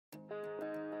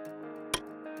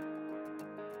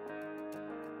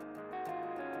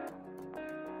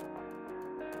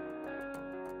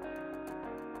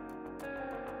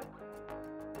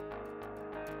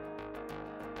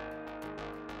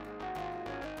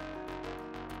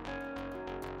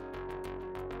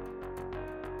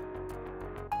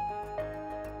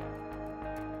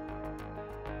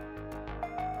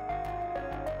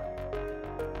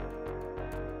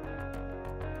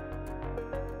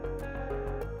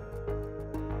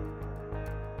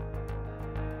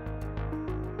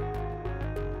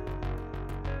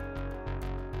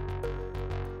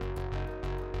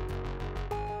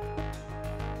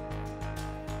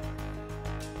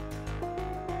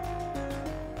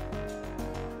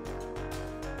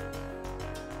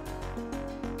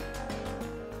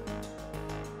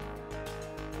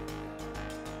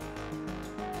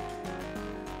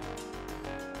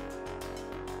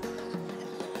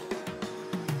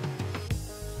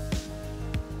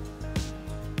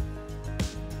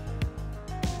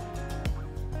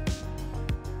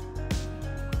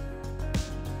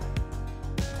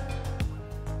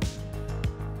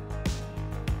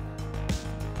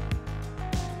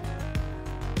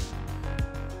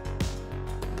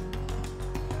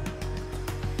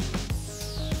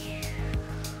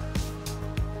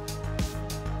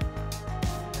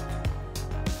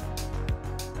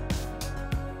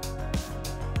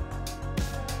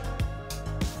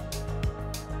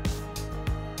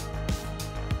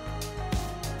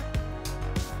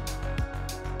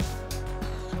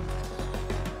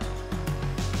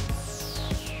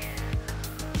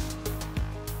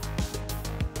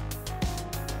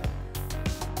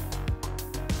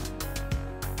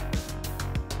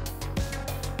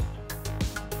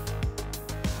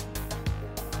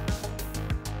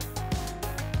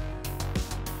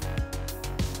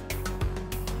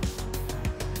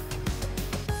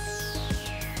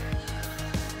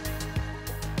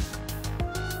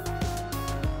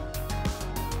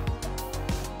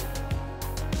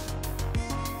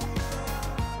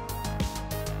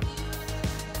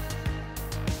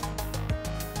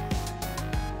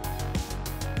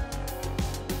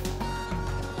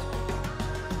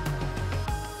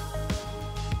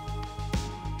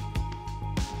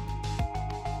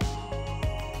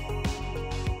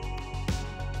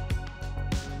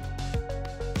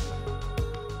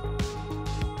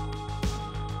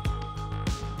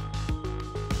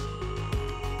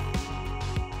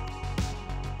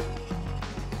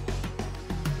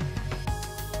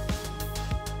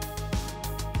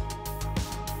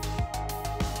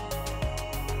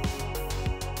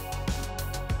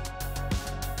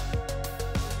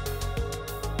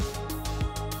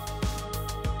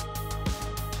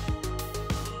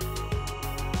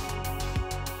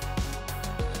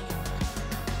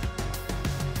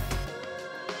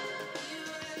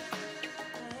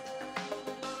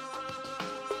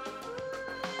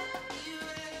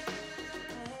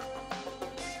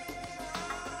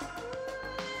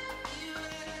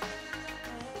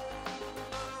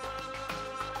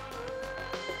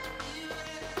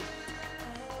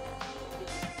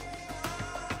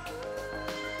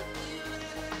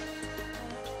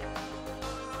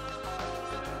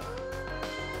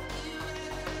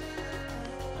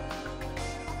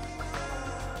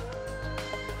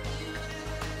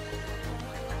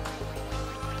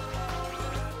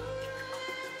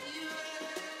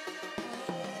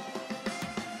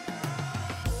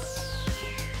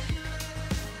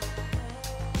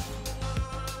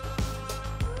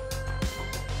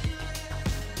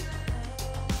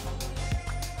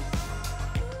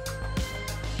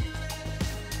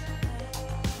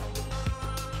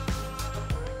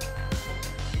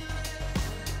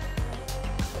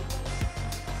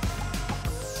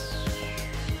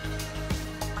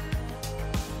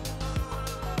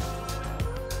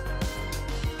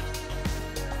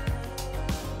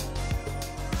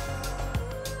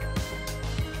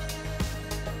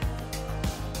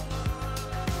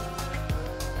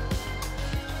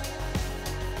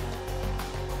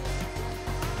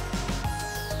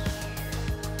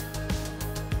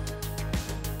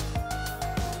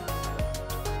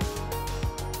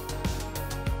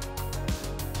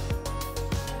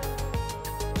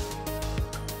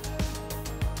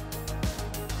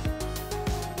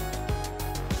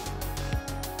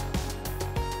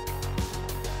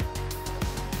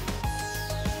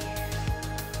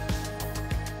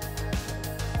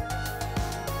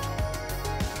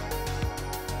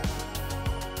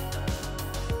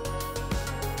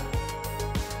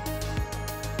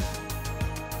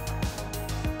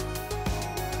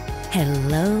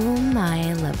Hello, my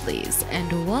lovelies,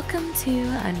 and welcome to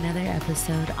another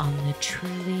episode on the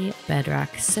Truly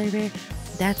Bedrock server.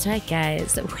 That's right,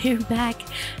 guys, we're back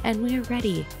and we're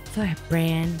ready for a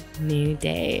brand new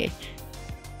day.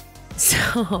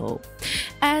 So,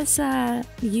 as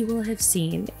you will have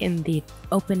seen in the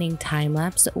opening time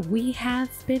lapse, we have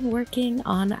been working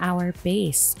on our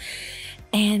base.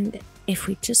 And if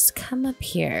we just come up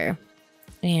here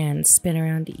and spin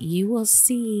around, you will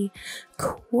see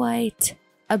quite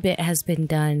a bit has been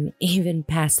done even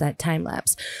past that time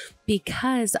lapse,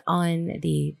 because on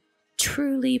the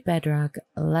Truly Bedrock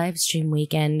live stream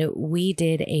weekend we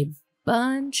did a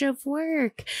bunch of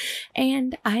work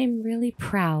and I'm really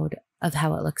proud of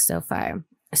how it looks so far.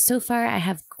 So far I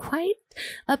have quite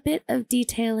a bit of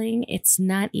detailing. It's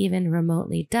not even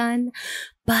remotely done,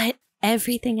 but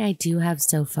everything I do have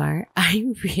so far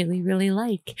I really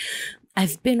like.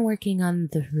 I've been working on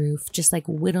the roof, just like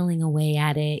whittling away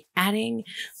at it, adding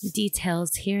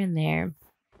details here and there.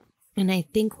 And I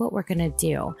think what we're going to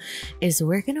do is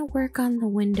we're going to work on the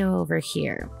window over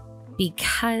here,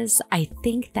 because I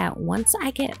think that once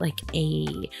I get like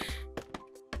a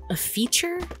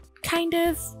feature kind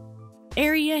of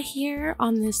area here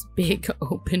on this big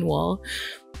open wall,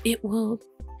 it will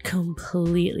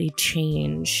completely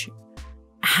change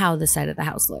how the side of the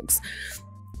house looks.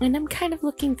 And I'm kind of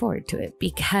looking forward to it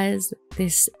because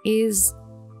this is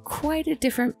quite a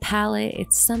different palette.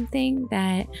 It's something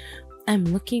that I'm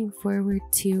looking forward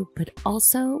to, but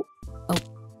also,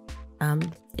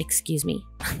 excuse me,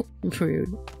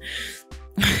 rude.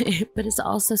 But it's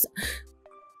also,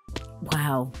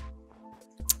 wow.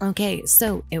 Okay,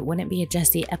 so it wouldn't be a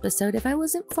Jessiieb episode if I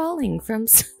wasn't falling from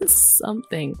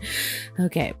something.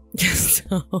 Okay,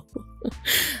 so,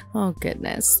 oh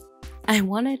goodness. I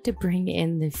wanted to bring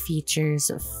in the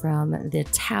features from the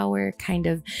tower kind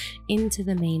of into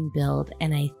the main build,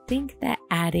 and I think that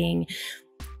adding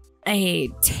a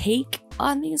take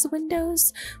on these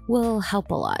windows will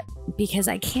help a lot, because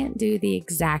I can't do the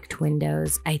exact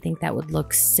windows. I think that would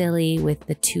look silly with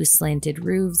the two slanted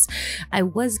roofs. I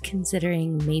was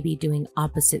considering maybe doing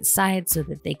opposite sides so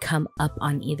that they come up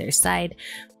on either side,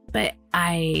 but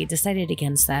I decided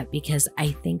against that because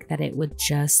I think that it would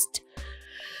just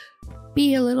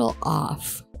be a little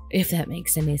off, if that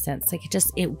makes any sense. Like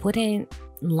it wouldn't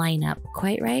line up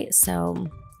quite right. So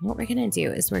what we're gonna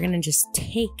do is we're gonna just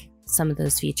take some of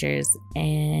those features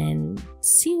and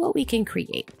see what we can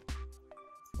create.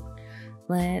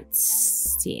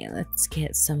 Let's see, let's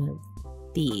get some of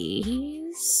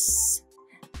these.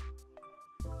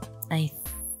 I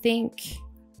think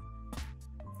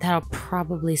that'll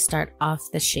probably start off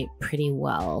the shape pretty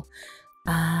well.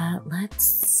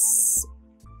 Let's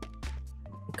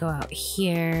go out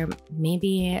here,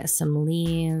 maybe some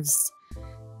leaves.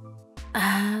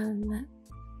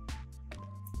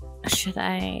 Should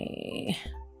I,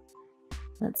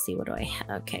 let's see, what do I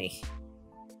have? Okay,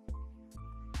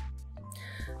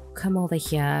 come over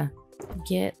here,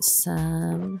 get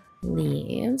some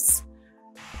leaves.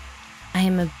 I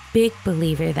am a big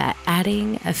believer that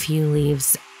adding a few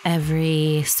leaves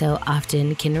every so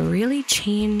often can really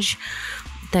change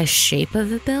the shape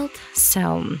of a build.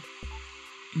 So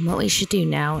what we should do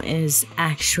now is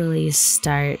actually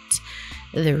start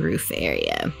the roof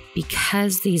area,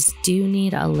 because these do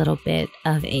need a little bit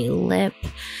of a lip.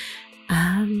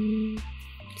 Slabby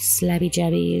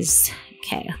jabbies.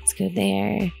 Okay, let's go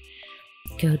there.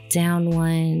 Go down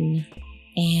one.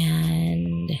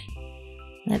 And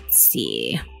let's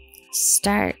see.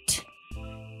 Start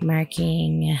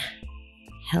marking.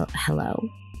 Hello.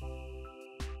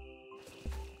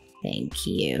 Thank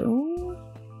you.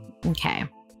 Okay.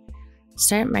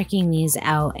 Start marking these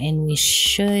out and we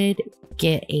should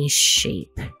get a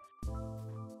shape.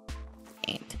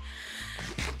 Right.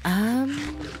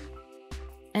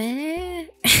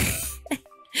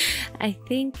 I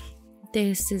think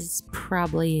this is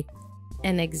probably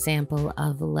an example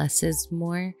of less is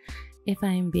more, if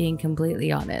I'm being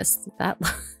completely honest.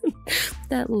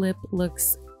 That lip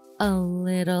looks a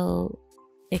little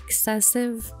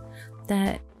excessive.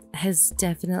 That has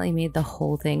definitely made the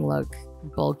whole thing look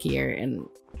bulkier. And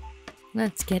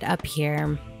let's get up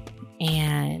here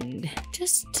and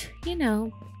just, you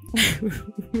know,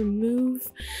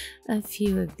 remove a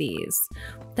few of these.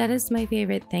 That is my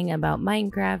favorite thing about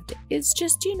Minecraft, is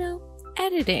just, you know,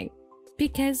 editing,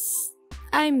 because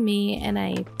I'm me and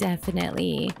I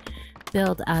definitely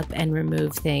build up and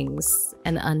remove things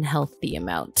an unhealthy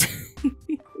amount.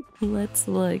 Let's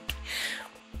look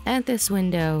at this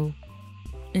window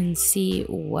and see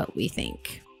what we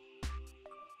think.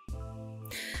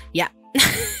 Yeah,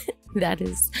 that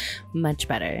is much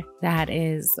better. That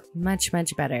is much,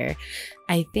 much better.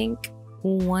 I think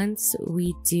once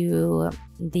we do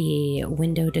the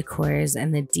window decors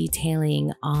and the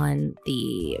detailing on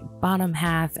the bottom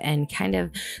half and kind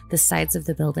of the sides of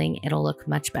the building, it'll look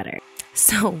much better.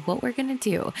 So what we're gonna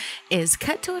do is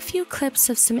cut to a few clips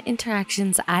of some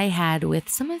interactions I had with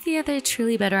some of the other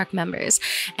Truly Bedrock members.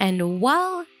 And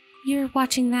while you're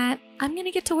watching that, I'm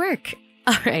gonna get to work.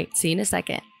 All right, see you in a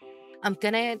second. I'm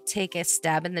gonna take a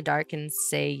stab in the dark and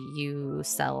say you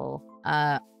sell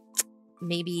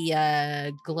maybe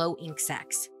glow ink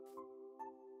sacks.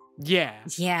 Yeah.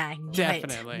 Yeah, I knew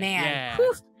definitely. It. Man, yeah.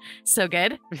 whew. So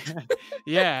good.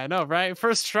 Yeah, no, right?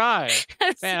 First try.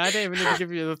 Man, I didn't even need to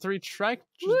give you the three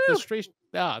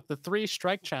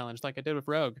strike challenge like I did with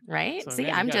Rogue. Right? So, See,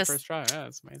 man, I'm just first try. Yeah,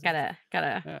 that's amazing.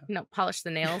 gotta polish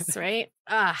the nails, right?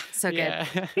 Ah, so good.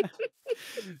 Yeah.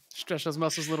 Stretch those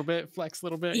muscles a little bit, flex a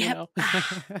little bit, Yep. you know.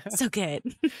 So good.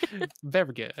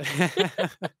 Very good.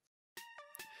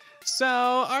 So,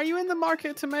 are you in the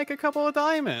market to make a couple of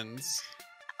diamonds?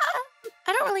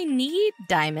 I don't really need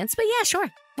diamonds, but yeah,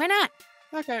 sure. Why not?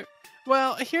 Okay.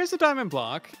 Well, here's a diamond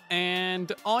block,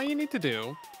 and all you need to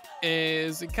do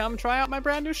is come try out my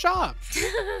brand new shop.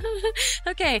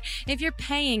 Okay, if you're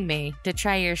paying me to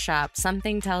try your shop,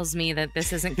 something tells me that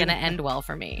this isn't going to end well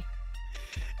for me.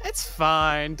 It's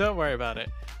fine. Don't worry about it.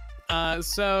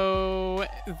 So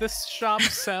this shop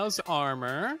sells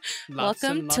armor.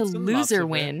 Welcome to Loser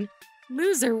Win.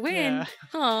 Loser Win? Yeah.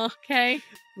 Oh, okay.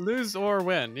 Lose or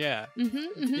win, yeah.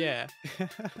 Yeah.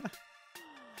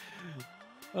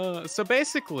 So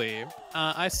basically,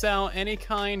 I sell any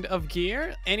kind of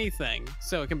gear, anything.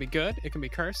 So it can be good, it can be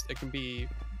cursed, it can be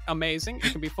amazing,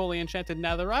 it can be fully enchanted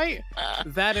netherite.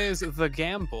 That is the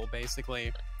gamble,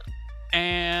 basically.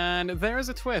 And there is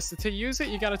a twist. To use it,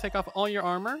 you got to take off all your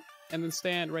armor and then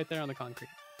stand right there on the concrete.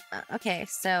 Okay,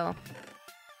 so...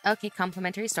 Okay,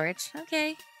 complimentary storage.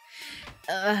 Okay.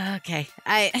 Okay.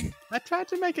 I tried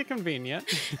to make it convenient.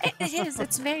 It is.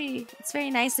 It's very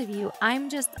nice of you. I'm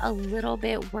just a little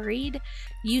bit worried.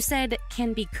 You said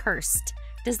can be cursed.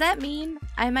 Does that mean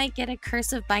I might get a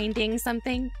curse of binding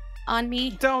something on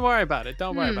me? Don't worry about it.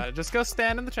 Don't worry about it. Just go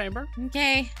stand in the chamber.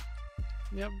 Okay.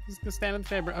 Yep, just go stand in the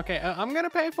chamber. Okay, I'm gonna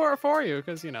pay for it for you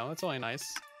because, you know, it's only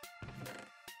nice.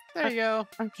 There you go.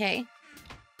 Okay.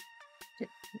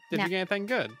 Did you get anything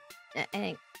good?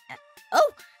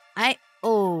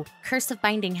 Curse of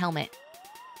binding helmet.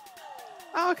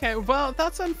 Okay, well,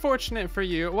 that's unfortunate for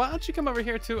you. Why don't you come over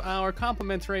here to our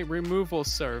complimentary removal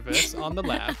service on the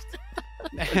left?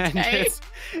 And Okay.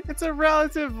 it's a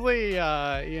relatively,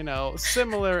 you know,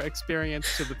 similar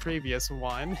experience to the previous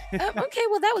one. Okay,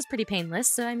 well that was pretty painless.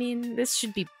 So I mean, this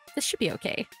should be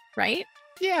okay, right?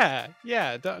 Yeah.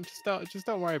 Just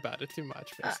don't worry about it too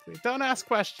much. Basically, don't ask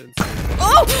questions.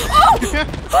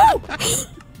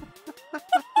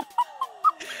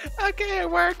 Okay, it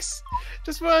works.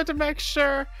 Just wanted to make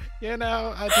sure. You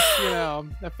know,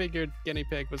 I figured guinea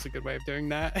pig was a good way of doing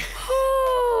that.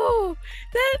 Oh,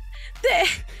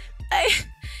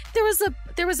 there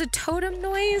was a totem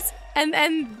noise, and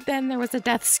then there was a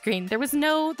death screen. But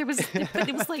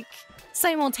it was like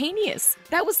simultaneous.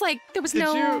 That was like there was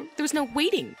no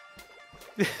waiting.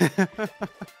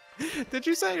 Did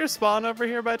you set your spawn over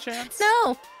here by chance?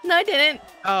 No, I didn't.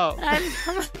 Oh.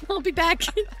 I'll be back.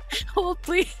 Oh,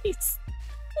 please.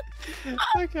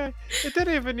 Okay. It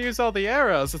didn't even use all the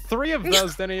arrows. 3 of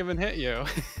those didn't even hit you.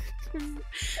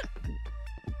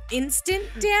 Instant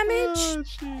damage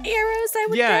arrows, I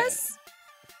would guess.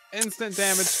 Instant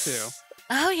damage too.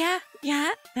 Oh yeah.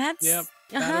 That's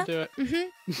That'll do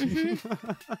it.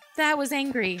 That was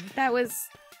angry. That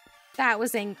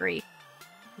was angry.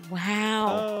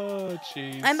 Wow. Oh,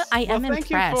 jeez. I'm thank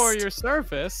impressed. you for your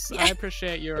service. I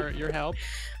appreciate your help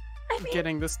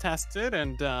getting this tested,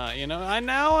 and you know, I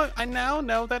now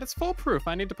know that it's foolproof.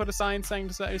 I need to put a sign saying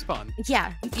to set your spawn.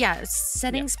 Yeah.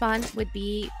 Setting spawn would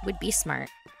be smart.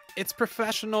 It's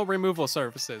professional removal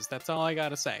services. That's all I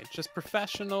gotta say. Just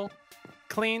professional,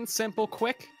 clean, simple,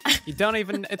 quick. You don't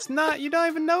even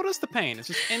notice the pain. It's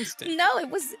just instant. No,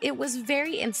 it was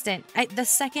very instant. The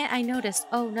second I noticed,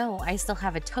 oh no, I still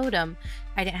have a totem,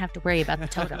 I didn't have to worry about the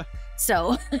totem.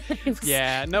 So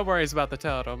yeah, no worries about the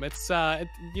totem. It's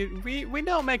we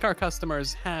don't make our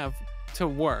customers have to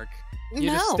work. You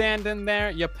just stand in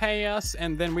there, you pay us,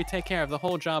 and then we take care of the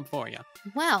whole job for you.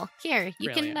 Well, here, you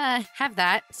can have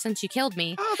that since you killed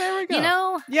me. Oh, there we go. You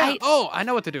know? Yeah. I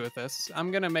know what to do with this. I'm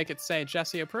going to make it say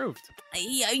Jessiieb approved.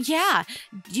 Yeah.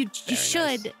 You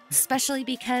should, nice. Especially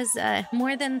because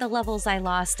more than the levels I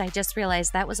lost, I just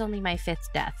realized that was only my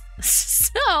 5th death.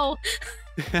 So...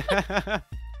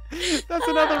 That's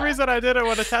another reason I didn't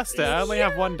want to test it. I only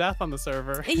have one death on the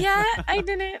server. Yeah, I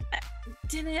didn't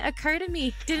occur to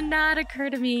me. Did not occur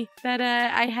to me that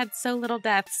I had so little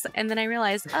deaths, and then I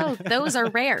realized, oh, those are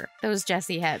rare. Those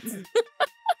Jessie heads.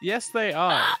 Yes, they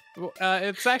are.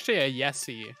 It's actually a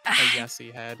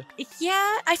Yessie head.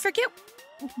 Yeah, I forget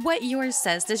what yours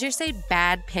says. Does yours say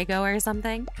bad piggo or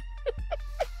something?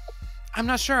 I'm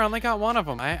not sure. I only got one of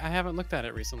them. I haven't looked at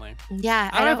it recently. Yeah,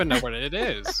 I don't even know what it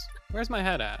is. Where's my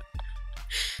head at?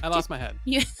 I lost my head.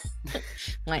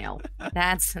 Well,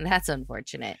 that's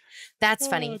unfortunate. That's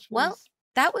funny. Geez. Well,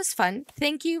 that was fun.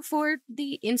 Thank you for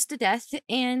the insta-death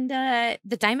and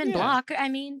the diamond block. I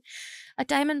mean, a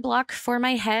diamond block for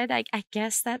my head. I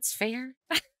guess that's fair.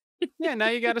 Yeah, now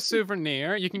you got a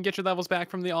souvenir. You can get your levels back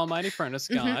from the almighty furnace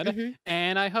god.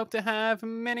 And I hope to have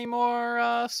many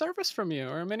more service from you,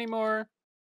 or many more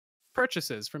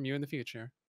purchases from you in the future.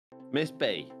 Miss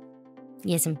B.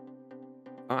 Yes,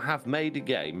 I have made a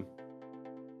game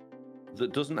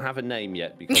that doesn't have a name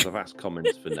yet because I've asked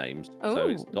comments for names. So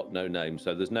it's got no name.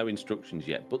 So there's no instructions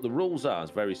yet. But the rules are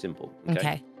very simple.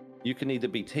 Okay. You can either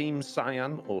be Team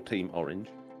Cyan or Team Orange.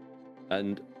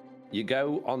 And you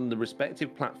go on the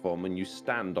respective platform and you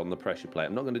stand on the pressure plate.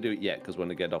 I'm not going to do it yet because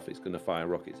when I get off, it's going to fire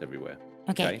rockets everywhere.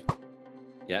 Okay.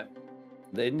 Yeah.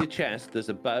 In your chest, there's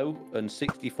a bow and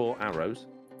 64 arrows.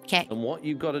 Okay. And what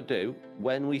you've got to do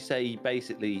when we say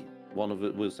basically one of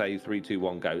it will say 3, 2,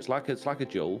 1, go. It's like a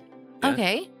duel. Yeah?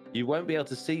 Okay. You won't be able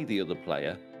to see the other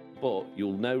player, but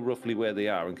you'll know roughly where they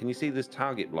are. And can you see there's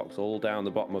target blocks all down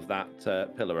the bottom of that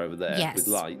pillar over there with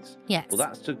lights? Yes. Well,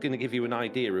 that's going to give you an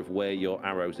idea of where your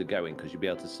arrows are going because you'll be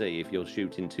able to see if you're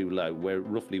shooting too low,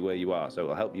 roughly where you are. So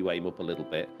it'll help you aim up a little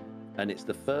bit. And it's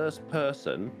the first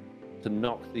person to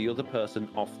knock the other person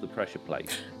off the pressure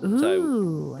plate. Ooh.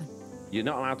 So you're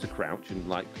not allowed to crouch and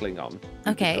like cling on.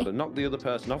 Okay. You've got to knock the other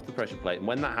person off the pressure plate, and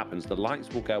when that happens, the lights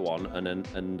will go on,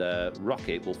 and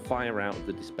rocket will fire out of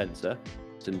the dispenser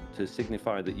to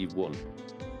signify that you've won.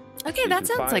 Okay, so that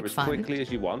sounds like fun. As quickly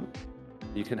as you want.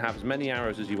 You can have as many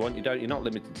arrows as you want. You're not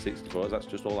limited to 64. That's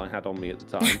just all I had on me at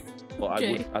the time. But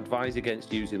I would advise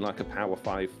against using like a Power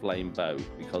 5 flame bow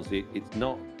because it's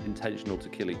not intentional to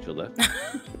kill each other.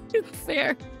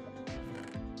 Fair.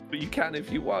 But you can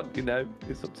if you want,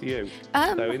 it's up to you.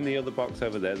 So in the other box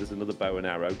over there's another bow and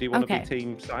arrow. Do you want to be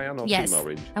Team Cyan or Team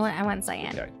Orange? I want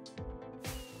Cyan. Okay.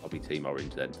 I'll be Team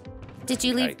Orange then. Did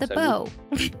you leave the bow?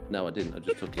 No, I didn't. I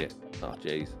just took it. Oh,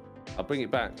 jeez. I'll bring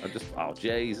it back. Oh,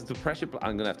 jeez. It's a pressure plate.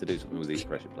 I'm going to have to do something with these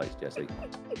pressure plates, Jessie.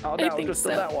 Oh, no, I'll just do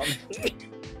that one.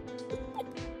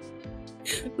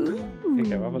 Here you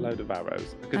go. Have a load of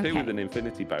arrows. I could do with an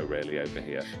infinity bow, really, over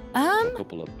here. A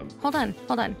couple of them. Hold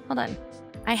on.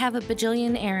 I have a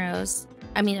bajillion arrows.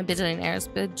 I mean,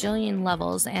 bajillion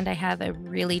levels, and I have a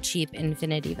really cheap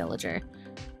infinity villager.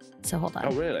 So hold on.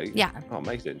 Oh, really? Yeah. Oh,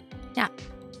 amazing. Yeah.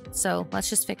 So let's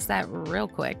just fix that real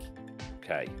quick.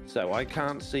 Okay. So I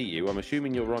can't see you. I'm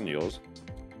assuming you're on yours.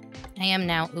 I am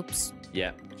now. Oops.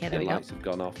 Yeah. Okay, there we go. The lights have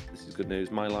gone off. This is good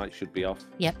news. My light should be off.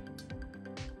 Yep.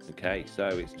 Okay. So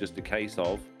it's just a case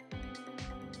of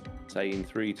saying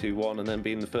 3, 2, 1, and then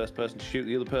being the first person to shoot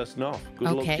the other person off. Good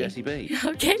luck, Jessiieb.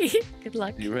 Okay. Good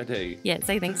luck. You ready? Yes,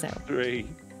 I think so. 3,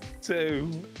 2,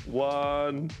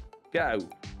 1, go.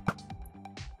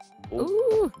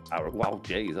 Ooh. Wow,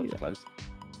 geez, that was close.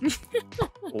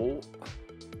 Oh.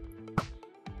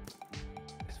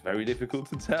 It's very difficult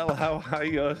to tell how high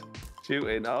you're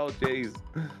shooting. Oh, geez.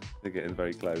 They're getting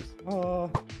very close.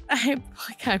 Oh. I'm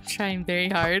trying very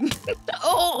hard.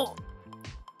 Oh.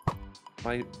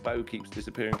 My bow keeps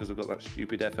disappearing because I've got that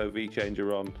stupid FOV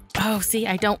changer on. Oh, see,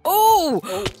 I don't. Oh!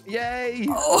 Oh, yay!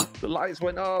 Oh. The lights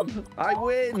went on. I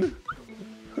win.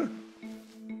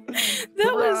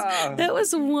 That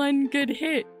was one good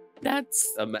hit.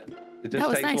 That's it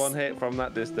just takes one hit from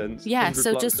that distance. Yeah,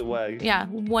 so just away. Yeah,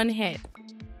 one hit.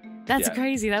 That's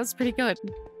crazy. That was pretty good.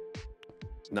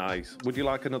 Nice. Would you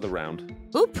like another round?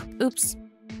 Oops.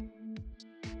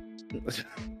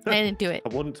 I didn't do it. I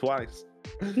won twice.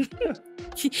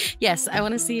 Yes, I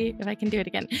want to see if I can do it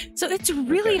again. So it's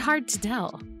really hard to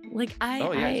tell. Like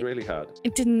it's really hard. I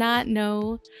did not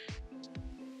know.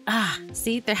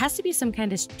 See, there has to be some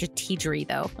kind of strategery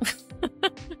though.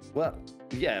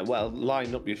 Well,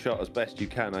 line up your shot as best you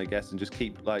can, I guess, and just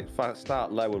keep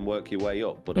start low and work your way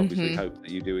up, but obviously hope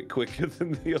that you do it quicker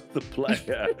than the other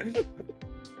player.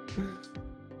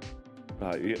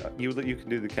 Right, you can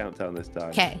do the countdown this time.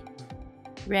 Okay.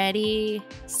 Ready,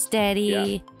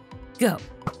 steady, go.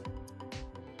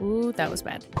 Ooh, that was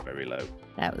bad. Very low.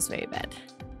 That was very bad.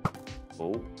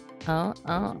 Oh.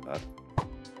 Bad.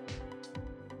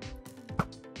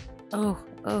 Oh,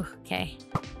 okay.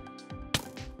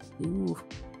 Ooh.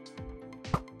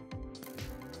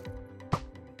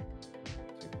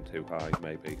 Too high,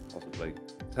 maybe, possibly.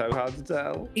 So hard to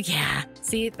tell. Yeah.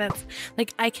 See, that's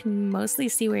like I can mostly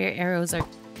see where your arrows are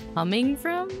coming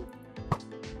from.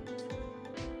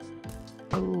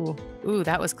 Ooh. Ooh,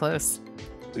 that was close.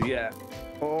 Yeah.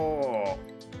 Oh.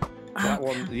 That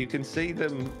one, you can see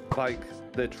them, like,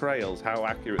 the trails, how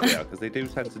accurate they are, because they do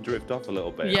tend to drift off a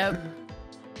little bit. Yep.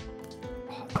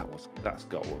 Oh, that's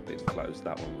got one been close.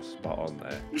 That one was spot on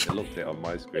there. It looked it on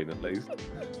my screen, at least.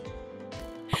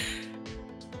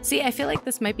 See, I feel like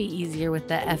this might be easier with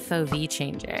the FOV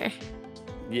changer.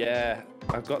 Yeah,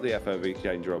 I've got the FOV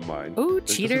changer on mine. Ooh, It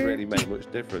cheater. doesn't really make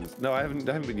much difference. No, I haven't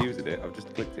been using it. I've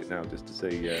just clicked it now just to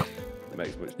see if it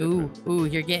makes much difference. Ooh,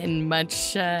 you're getting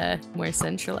much more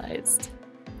centralized.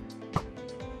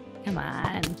 Come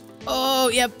on. Oh,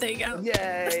 yep, there you go.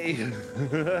 Yay!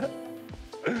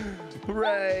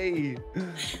 Hooray!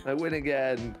 I win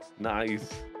again. Nice.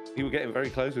 You were getting very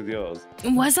close with yours.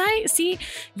 Was I? See,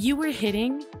 you were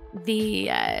hitting the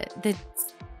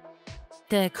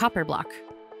copper block.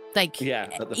 Like, yeah,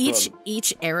 at the front.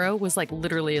 Each arrow was like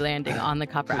literally landing on the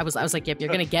copper. I was like, yep, you're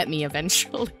gonna get me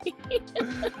eventually.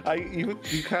 You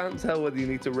can't tell whether you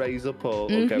need to raise up or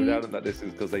go down at that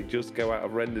distance because they just go out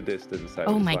of render distance. So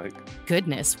oh my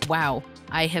goodness! Wow,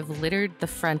 I have littered the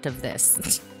front of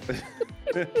this.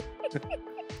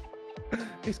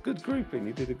 It's good grouping.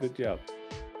 You did a good job.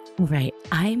 Right.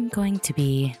 I'm going to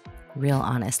be real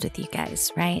honest with you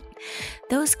guys, right?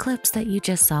 Those clips that you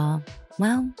just saw,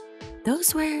 well,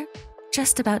 those were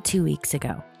just about 2 weeks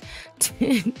ago.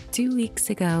 2 weeks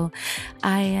ago,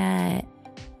 I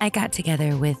got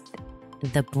together with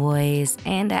the boys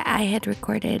and I had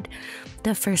recorded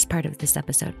the first part of this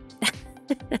episode.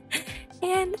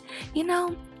 And, you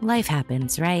know, life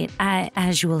happens, right?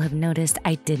 As you will have noticed,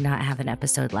 I did not have an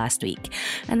episode last week.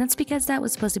 And that's because that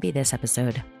was supposed to be this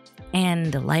episode.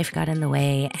 And life got in the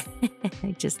way.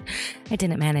 I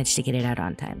didn't manage to get it out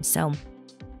on time. So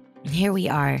here we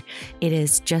are. It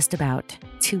is just about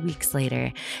 2 weeks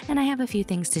later, and I have a few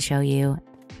things to show you.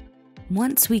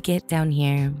 Once we get down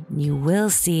here, you will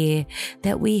see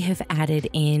that we have added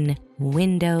in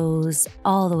windows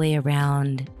all the way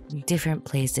around, different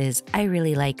places. I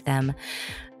really like them.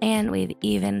 And we've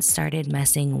even started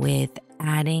messing with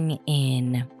adding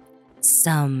in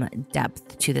some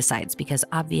depth to the sides because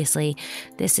obviously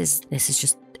this is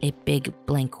just a big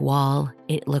blank wall.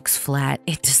 It looks flat.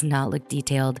 It does not look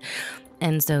detailed.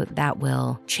 And so that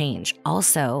will change.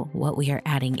 Also, what we are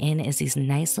adding in is these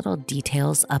nice little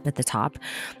details up at the top.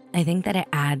 I think that it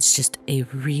adds just a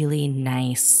really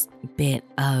nice bit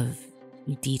of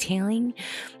detailing.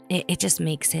 It just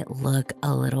makes it look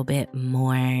a little bit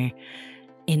more,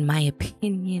 in my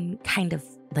opinion, kind of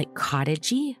like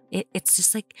cottagey. It's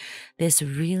just like this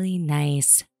really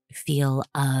nice feel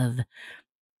of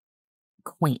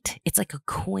quaint. It's like a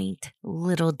quaint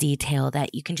little detail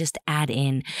that you can just add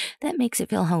in that makes it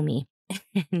feel homey.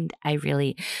 And I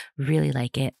really, really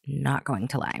like it, not going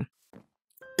to lie.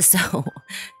 So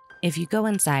if you go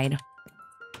inside,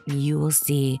 you will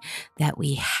see that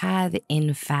we have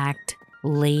in fact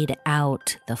laid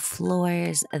out the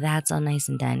floors. That's all nice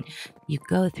and done. You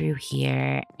go through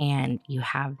here and you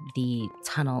have the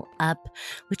tunnel up,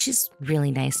 which is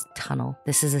really nice tunnel.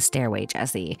 This is a stairway,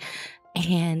 Jessie.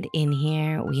 And in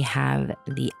here, we have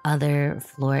the other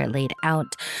floor laid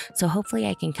out. So hopefully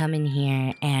I can come in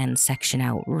here and section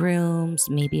out rooms,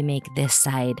 maybe make this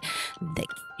side the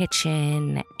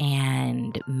kitchen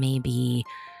and maybe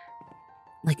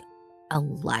like a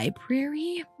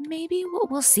library, maybe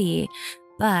we'll see.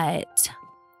 But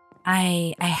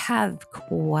I have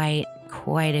quite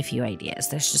a few ideas.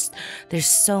 There's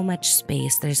so much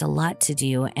space. There's a lot to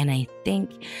do. And I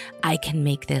think I can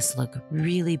make this look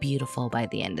really beautiful by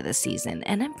the end of the season.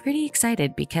 And I'm pretty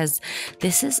excited because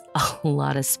this is a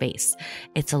lot of space.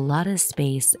 It's a lot of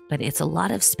space, but it's a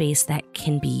lot of space that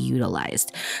can be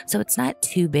utilized. So it's not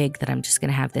too big that I'm just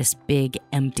going to have this big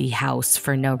empty house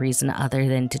for no reason other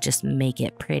than to just make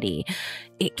it pretty.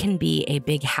 It can be a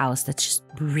big house that's just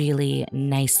really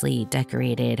nicely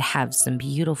decorated, have some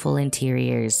beautiful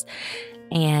interiors,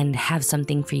 and have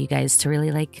something for you guys to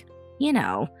really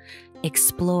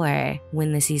explore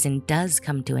when the season does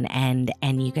come to an end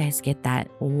and you guys get that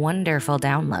wonderful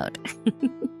download.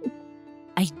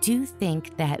 I do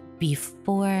think that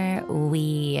before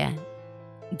we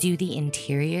do the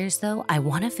interiors though, I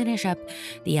want to finish up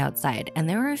the outside. And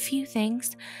there are a few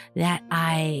things that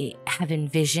I have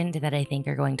envisioned that I think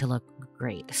are going to look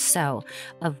great. So,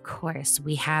 of course,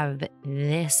 we have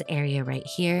this area right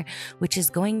here, which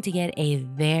is going to get a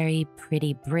very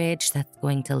pretty bridge that's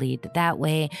going to lead that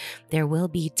way. There will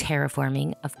be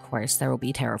terraforming. Of course, there will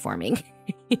be terraforming.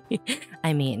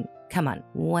 I mean, come on.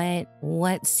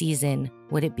 What season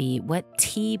would it be? What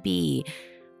TB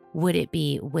would it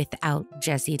be without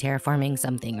Jessie terraforming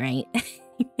something, right?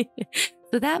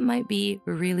 So that might be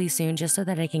really soon, just so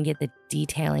that I can get the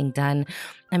detailing done.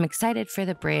 I'm excited for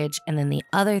the bridge. And then the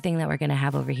other thing that we're going to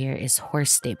have over here is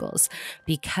horse stables,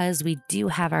 because we do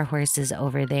have our horses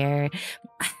over there.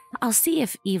 I'll see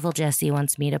if Evil Jessie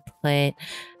wants me to put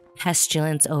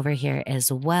pestilence over here as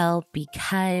well,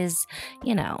 because,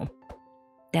 you know,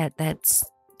 that's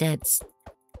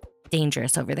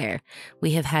dangerous over there.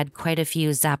 We have had quite a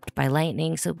few zapped by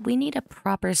lightning, so we need a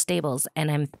proper stables.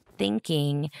 And I'm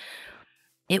thinking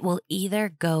it will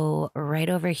either go right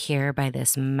over here by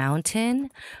this mountain,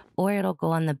 or it'll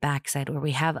go on the backside where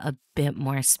we have a bit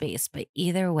more space. But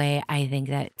either way, I think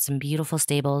that some beautiful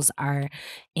stables are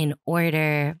in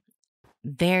order.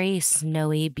 Very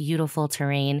snowy, beautiful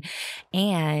terrain.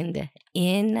 And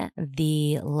in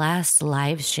the last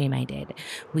live stream I did,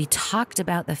 we talked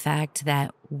about the fact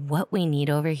that what we need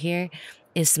over here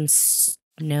is some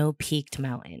snow-peaked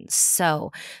mountains.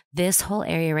 So this whole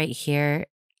area right here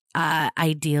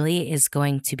ideally is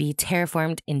going to be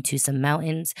terraformed into some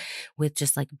mountains with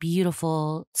just like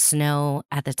beautiful snow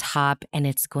at the top, and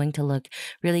it's going to look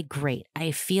really great.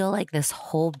 I feel like this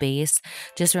whole base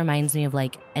just reminds me of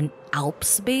like an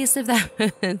Alps base, if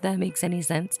that makes any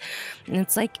sense. And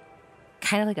it's like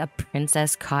kind of like a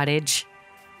princess cottage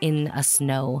in a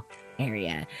snow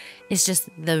area. It's just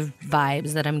the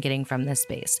vibes that I'm getting from this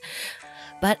base.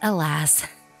 But alas,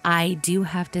 I do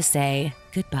have to say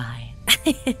goodbye.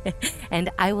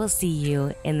 And I will see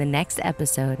you in the next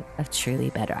episode of Truly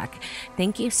Bedrock.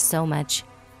 Thank you so much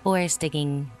for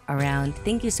sticking around.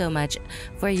 Thank you so much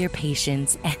for your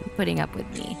patience and putting up with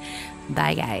me.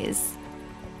 Bye, guys.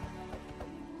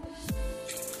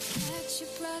 Catch your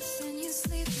breath and you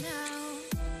sleep now.